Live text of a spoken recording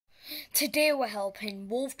Today we're helping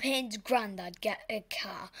Wolfpains Grandad get a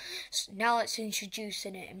car. So now let's introduce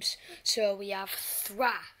the names. So we have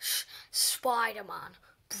Thrash, Spider-Man,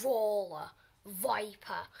 Brawler,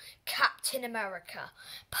 Viper, Captain America,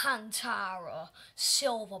 Pantaro,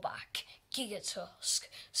 Silverback, Gigatusk,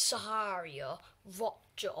 Sahara,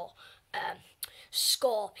 Rockjaw,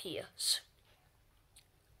 Scorpius,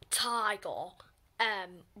 Tygor,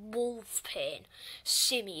 Wolfpain,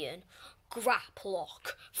 Simeon,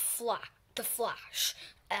 Graplock, the Flash,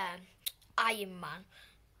 Iron Man,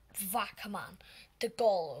 Vackerman, the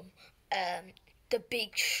Golem, the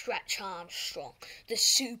Big Stretch Armstrong, the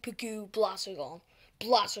Super Goo Blazagon,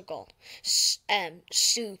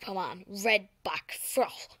 Superman, Redback,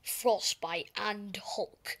 Frostbite, and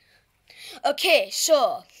Hulk. Okay,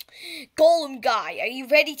 so, Golem Guy, are you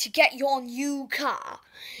ready to get your new car?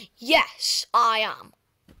 Yes, I am.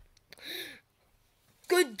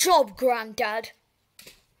 Good job, Grandad.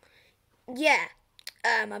 Yeah,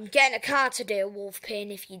 I'm getting a car today,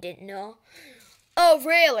 Wolfpain, if you didn't know. Oh,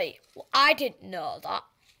 really? Well, I didn't know that.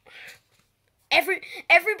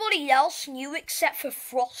 Everybody else knew except for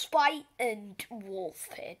Frostbite and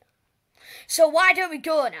Wolfpain. So why don't we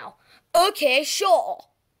go now? Okay, sure.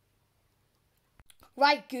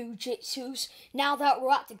 Right, Goo Jit Zus, now that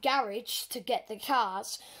we're at the garage to get the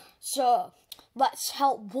cars, so let's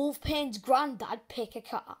help Wolfpains Grandad pick a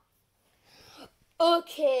car.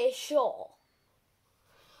 Okay, sure.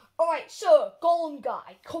 Alright, so, Golem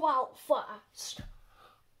Guy, come out first.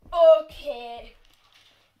 Okay.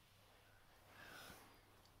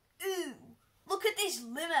 Ooh, look at this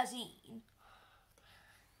limousine.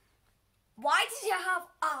 Why does it have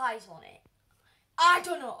eyes on it? I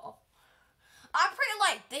don't know. I pretty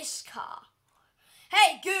like this car.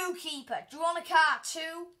 Hey, Goo Keeper, do you want a car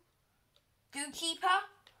too? Goo Keeper?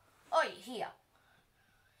 Oh, you're here.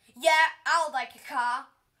 Yeah, I would like a car.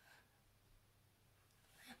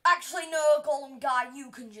 Actually, no, Golem Guy, you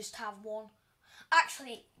can just have one.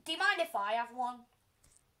 Actually, do you mind if I have one?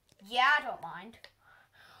 Yeah, I don't mind.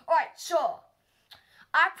 Alright, so,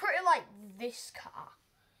 I pretty like this car.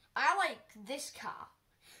 I like this car.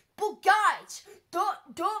 But guys,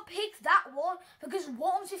 don't pick that one, because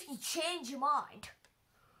what if you change your mind?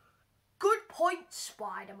 Good point,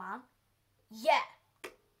 Spider-Man. Yeah.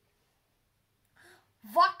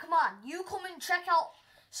 Vacman, you come and check out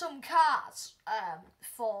some cars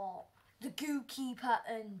for the Goo Keeper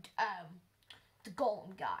and the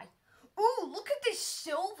Golem Guy. Ooh, look at this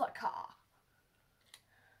silver car.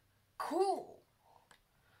 Cool.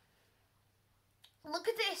 Look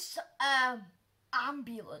at this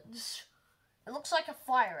ambulance. It looks like a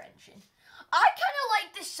fire engine. I kind of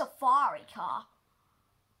like this safari car.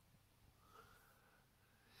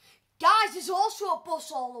 Guys, there's also a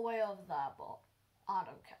bus all the way over there, but I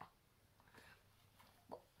don't care.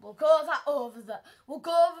 We'll go over there. We'll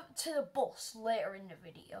go over to the bus later in the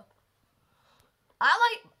video.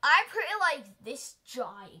 I pretty like this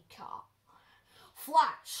giant car.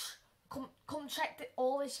 Flash, come check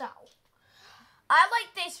all this out. I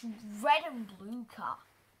like this red and blue car.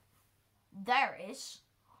 There it is.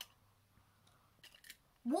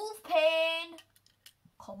 Wolfpain,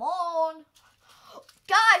 come on.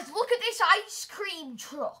 Guys, look at this ice cream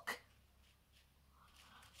truck.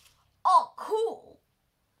 Oh, cool.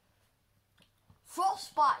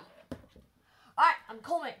 Frostbite. Alright, I'm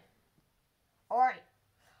coming. Alright.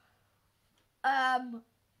 I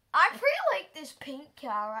pretty like this pink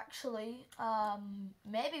car, actually.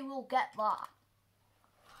 Maybe we'll get that.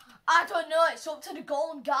 I don't know, it's up to the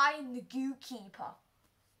Golem Guy and the Goo Keeper.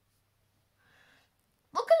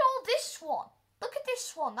 Look at all this one. Look at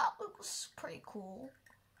this one, that looks pretty cool.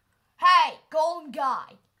 Hey, Golem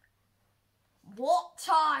Guy. What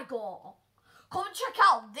Tygor? Come and check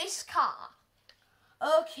out this car.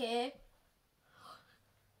 Okay.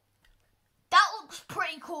 That looks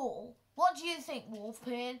pretty cool. What do you think,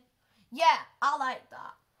 Wolfpain? Yeah, I like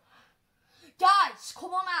that. Guys,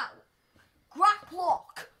 come on out.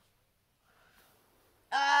 Graplock.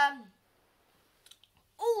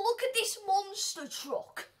 Oh, look at this monster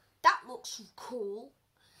truck. That looks cool.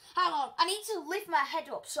 Hang on, I need to lift my head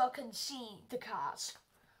up so I can see the cars.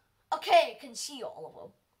 Okay, I can see all of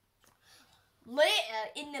them.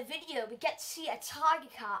 Later in the video, we get to see a tiger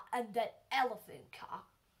car and an elephant car.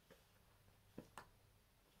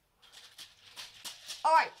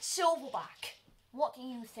 Alright, Silverback. What do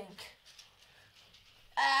you think?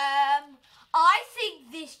 I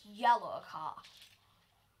think this yellow car.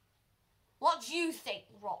 What do you think,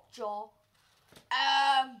 Rockjaw?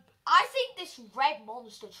 I think this red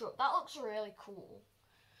monster truck, that looks really cool.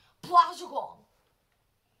 Blazagon.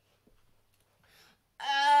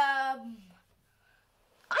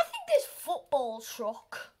 I think this small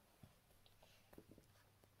truck.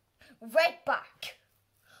 Redback.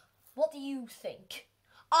 What do you think?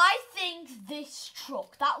 I think this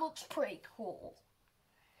truck, that looks pretty cool.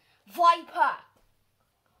 Viper.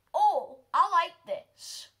 Oh, I like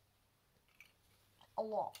this. A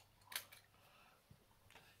lot.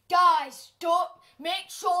 Guys, make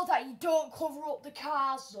sure that you don't cover up the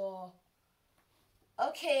cars though.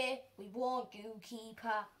 Okay, we won't, Goo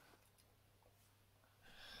Keeper.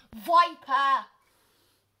 Viper.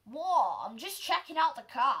 What? I'm just checking out the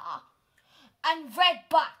car. And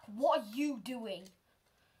Redback, what are you doing?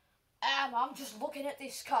 I'm just looking at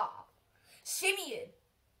this car. Simeon.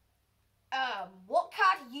 What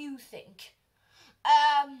car do you think?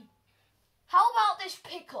 How about this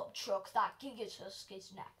pickup truck that Gigatusk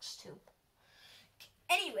is next to?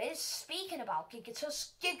 Anyways, speaking about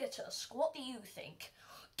Gigatusk, what do you think?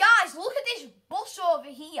 Guys, look at this bus over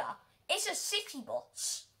here. It's a city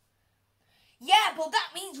bus. Yeah, but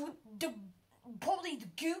that means probably the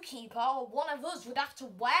Goo Keeper or one of us would have to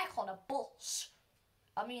work on a bus.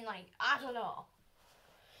 I mean, like, I don't know.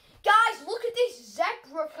 Guys, look at this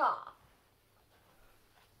zebra car.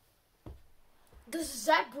 The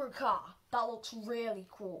zebra car. That looks really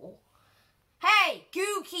cool. Hey,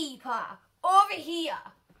 Goo Keeper, over here.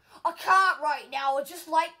 I can't right now. I just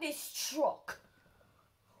like this truck.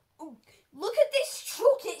 Ooh, look at this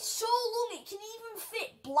truck. It's so long. It can even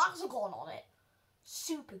fit Blazagon on it.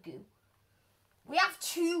 Super Goo. We have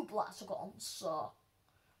 2 Blazagons, so.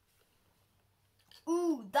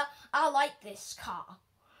 Ooh, I like this car.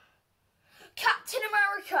 Captain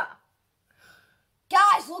America.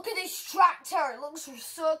 Guys, look at this tractor. It looks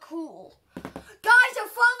so cool. Guys, I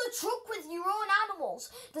found a truck with your own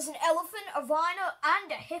animals. There's an elephant, a rhino,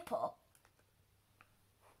 and a hippo.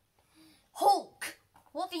 Hulk,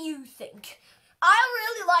 what do you think? I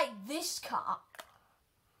really like this car.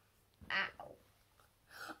 Ow.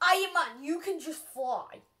 Iron Man, you can just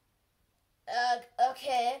fly.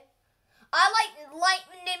 Okay. I like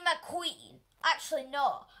Lightning McQueen. Actually,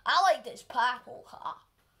 no. I like this purple car.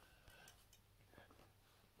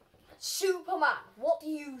 Superman, what do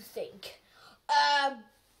you think?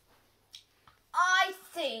 I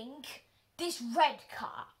think this red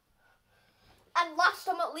car. And last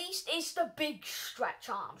but not least is the Big Stretch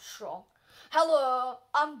Armstrong. Hello,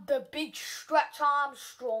 I'm the Big Stretch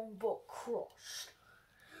Armstrong but crushed.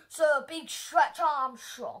 So, Big Stretch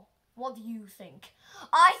Armstrong, what do you think?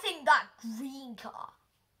 I think that green car.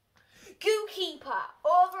 Goo Keeper,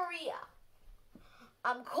 over here.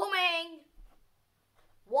 I'm coming.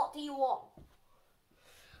 What do you want?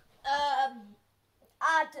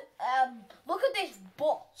 Look at this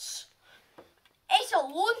bus. It's a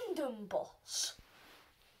London bus.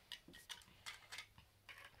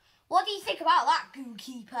 What do you think about that, Goo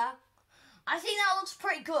Keeper? I think that looks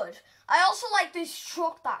pretty good. I also like this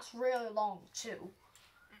truck that's really long too.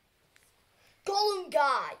 Golem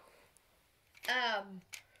Guy.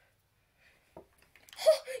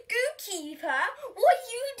 Goo Keeper, what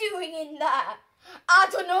are you doing in there? I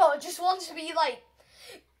don't know, I just want to be like,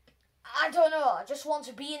 I just want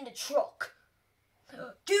to be in the truck.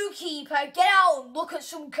 Goo Keeper, get out and look at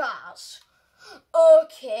some cars.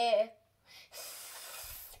 Okay.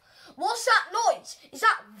 What's that noise? Is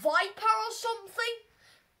that Viper or something?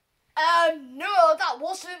 No, that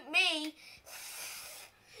wasn't me.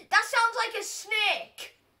 That sounds like a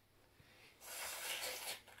snake.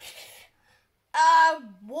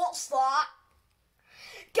 What's that?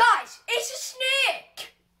 Guys, it's a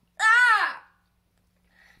snake! Ah!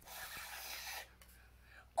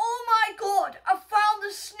 Oh my god, I found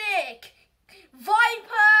a snake!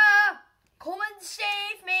 Viper! Come and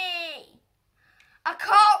save me! I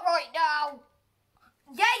can't right now.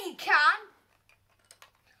 Yeah, you can.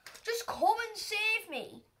 Just come and save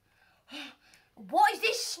me. What is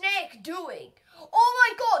this snake doing? Oh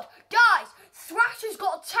my god, guys, Thrash has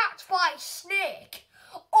got attacked by a snake.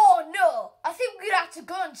 Oh no, I think we're going to have to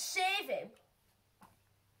go and save him.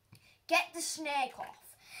 Get the snake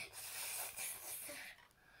off.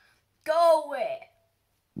 Go away.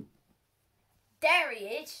 There he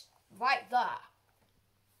is, right there.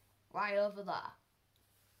 Right over there.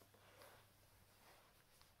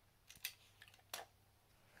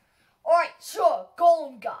 Alright, so,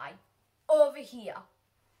 Golem Guy, over here.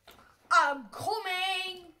 I'm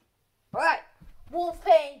coming. Right,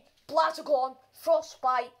 Wolfpains, Blazagon,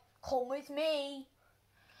 Frostbite, come with me.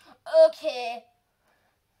 Okay.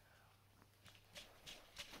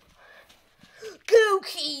 Goo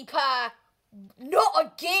Keeper,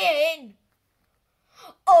 not again.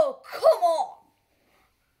 Oh, come on.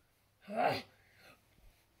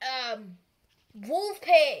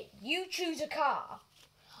 Wolfpain, you choose a car.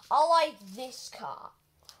 I like this car.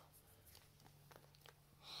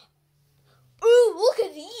 Ooh, look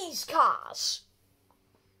at these cars.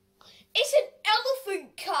 It's an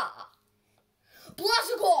elephant car.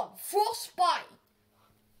 Blazagon, frostbite.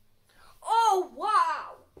 Oh,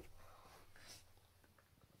 wow.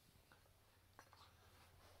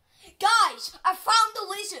 Guys, I found a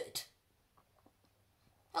lizard.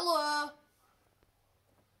 Hello.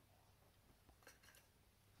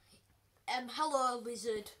 Hello,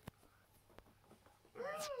 lizard.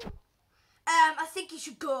 I think you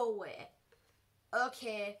should go away.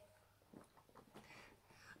 Okay.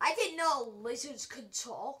 I didn't know lizards could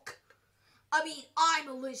talk. I mean, I'm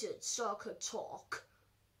a lizard, so I could talk.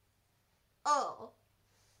 Oh.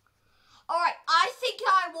 Alright, I think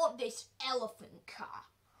I want this elephant car.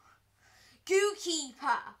 Goo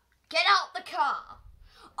Keeper, get out the car.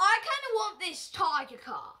 I kind of want this tiger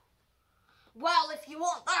car. Well, if you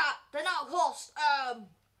want that, then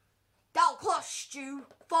that'll cost you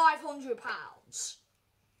 £500.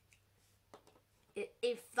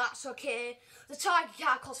 If that's okay. The tiger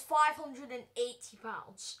car costs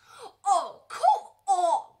 £580. Oh, come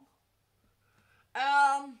on.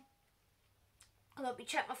 Let me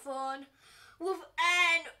check my phone.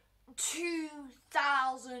 Within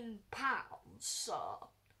 £2,000. So,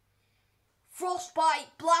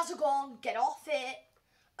 frostbite, Blazagon, get off it.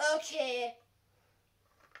 Okay.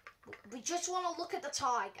 We just want to look at the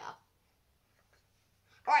tiger.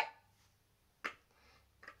 Alright.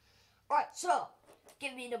 Alright, so,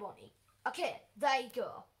 give me the money. Okay, there you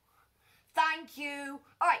go. Thank you.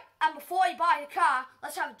 Alright, and before you buy the car,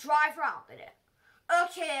 let's have a drive around in it.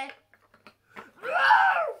 Okay.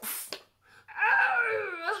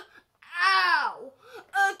 Ow!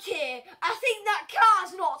 Okay, I think that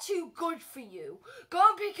car's not too good for you. Go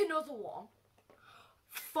and pick another one.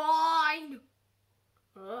 Fine.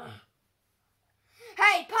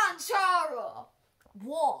 Hey, Pantaro.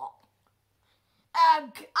 What?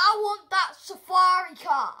 I want that safari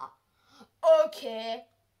car. Okay.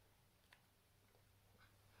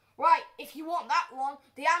 Right, if you want that one,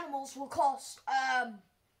 the animals will cost,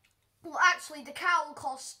 well, actually, the cow will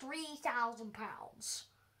cost £3,000.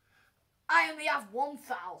 I only have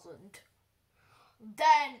 1,000.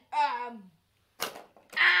 Then, ow.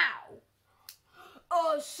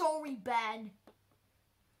 Oh, sorry, Ben.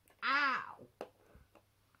 Ow.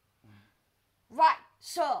 Right,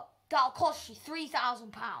 so, that'll cost you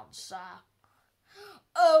 £3,000, sir.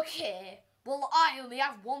 Okay, well, I only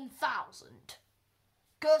have 1,000.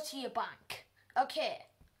 Go to your bank. Okay,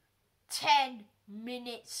 10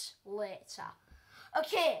 minutes later.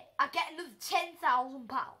 Okay, I get another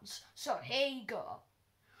 £10,000, so here you go.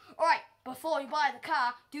 Alright, before you buy the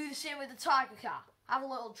car, do the same with the tiger car. Have a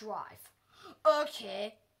little drive.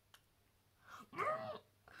 Okay.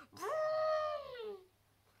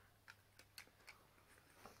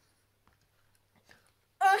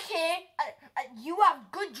 Okay, you have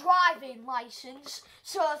good driving license,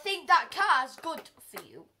 so I think that car's good for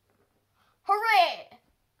you. Hooray!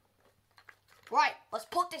 Right, let's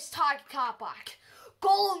put this tiger car back.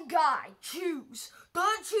 Golem guy, choose.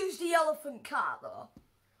 Don't choose the elephant car though.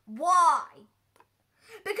 Why?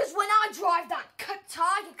 Because when I drive that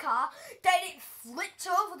tiger car, then it flipped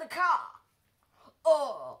over the car.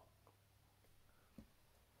 Oh.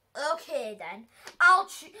 Okay then. I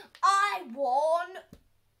want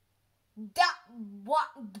that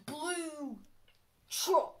blue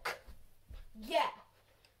truck. Yeah.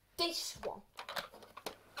 This one.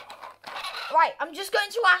 Right, I'm just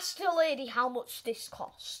going to ask the lady how much this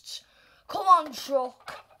costs. Come on,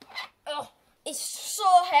 truck. Ugh, it's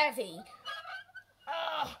so heavy.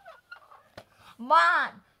 Ugh.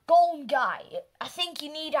 Man, golem guy, I think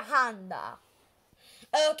you need a hand there.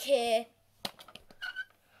 Okay.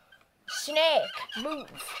 Snake,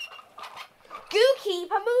 move. Goo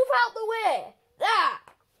Keeper, move out the way. There.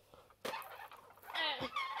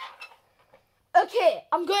 Okay,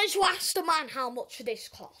 I'm going to ask the man how much this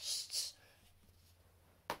costs.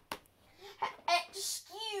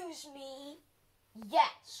 Excuse me.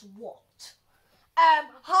 Yes, what?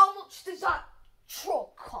 How much does that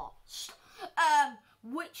truck cost?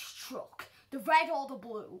 Which truck? The red or the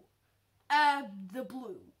blue? The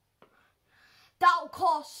blue. That'll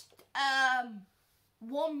cost, £1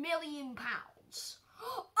 million.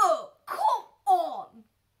 Oh, come on.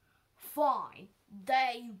 Fine.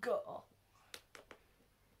 There you go.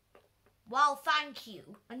 Well, thank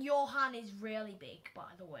you. And your hand is really big,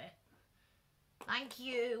 by the way. Thank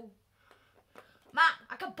you. Man,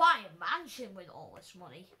 I could buy a mansion with all this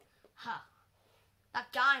money. Huh.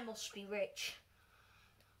 That guy must be rich.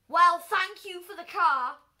 Well, thank you for the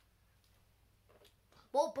car.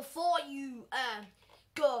 Well, before you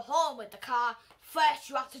go with the car, first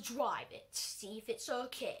you have to drive it to see if it's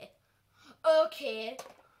okay. Okay.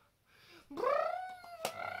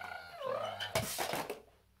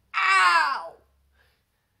 Ow!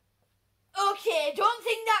 Okay, don't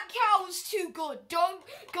think that cow's too good. Don't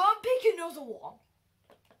go and pick another one.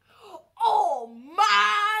 Oh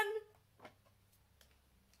man!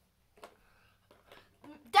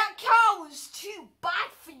 That cow is too bad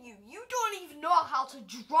for you. You don't even know how to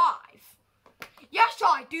drive. Yes,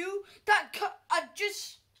 I do. I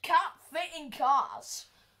just can't fit in cars.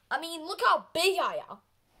 I mean, look how big I am.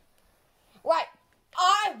 Right,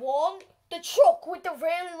 I want the truck with the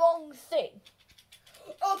really long thing.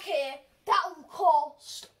 Okay, that'll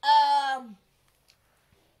cost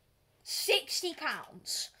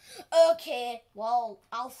 £60. Okay, well,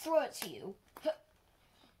 I'll throw it to you.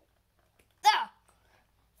 There.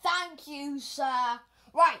 Thank you, sir.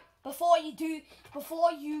 Right, before you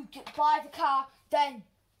buy the car, then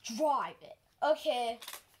drive it. Okay.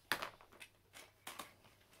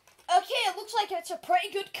 Okay, it looks like it's a pretty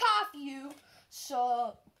good car for you,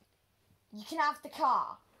 so you can have the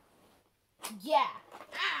car. Yeah.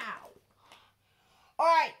 Ow.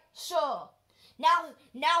 Alright, so now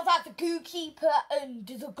that the Goo Keeper and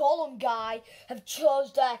the Golem guy have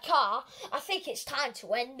chose their car, I think it's time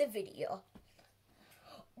to end the video.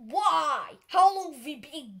 Why? How long have we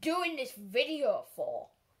been doing this video for?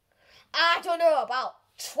 I don't know, about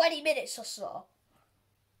 20 minutes or so.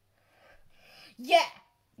 Yeah,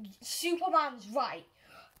 Superman's right.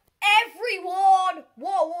 Everyone!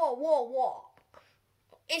 Whoa.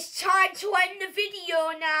 It's time to end the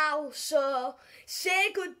video now, so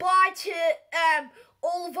say goodbye to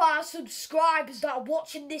all of our subscribers that are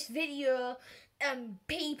watching this video and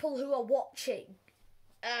people who are watching.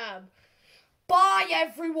 Bye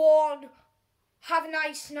everyone, have a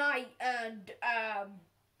nice night, and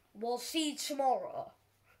we'll see you tomorrow.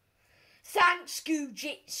 Thanks, Goo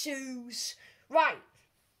Jit Zu's. Right,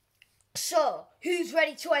 so who's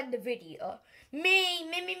ready to end the video? Me.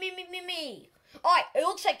 Alright, it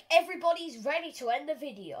looks like everybody's ready to end the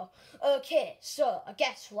video. Okay, so I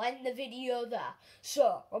guess we'll end the video there.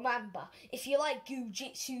 So remember, if you like Goo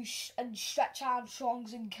Jit Zu and Stretch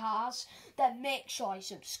Armstrongs and cars, then make sure you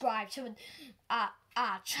subscribe to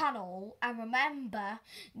our channel. And remember,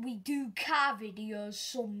 we do car videos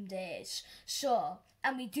some days. So,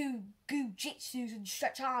 and we do Goo Jit Zu's and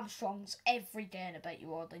Stretch Armstrongs every day, and I bet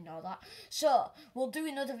you already know that. So, we'll do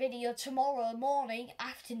another video tomorrow morning,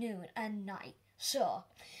 afternoon, and night. So,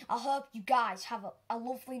 I hope you guys have a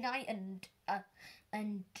lovely night and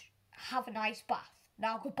have a nice bath.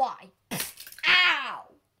 Now, goodbye.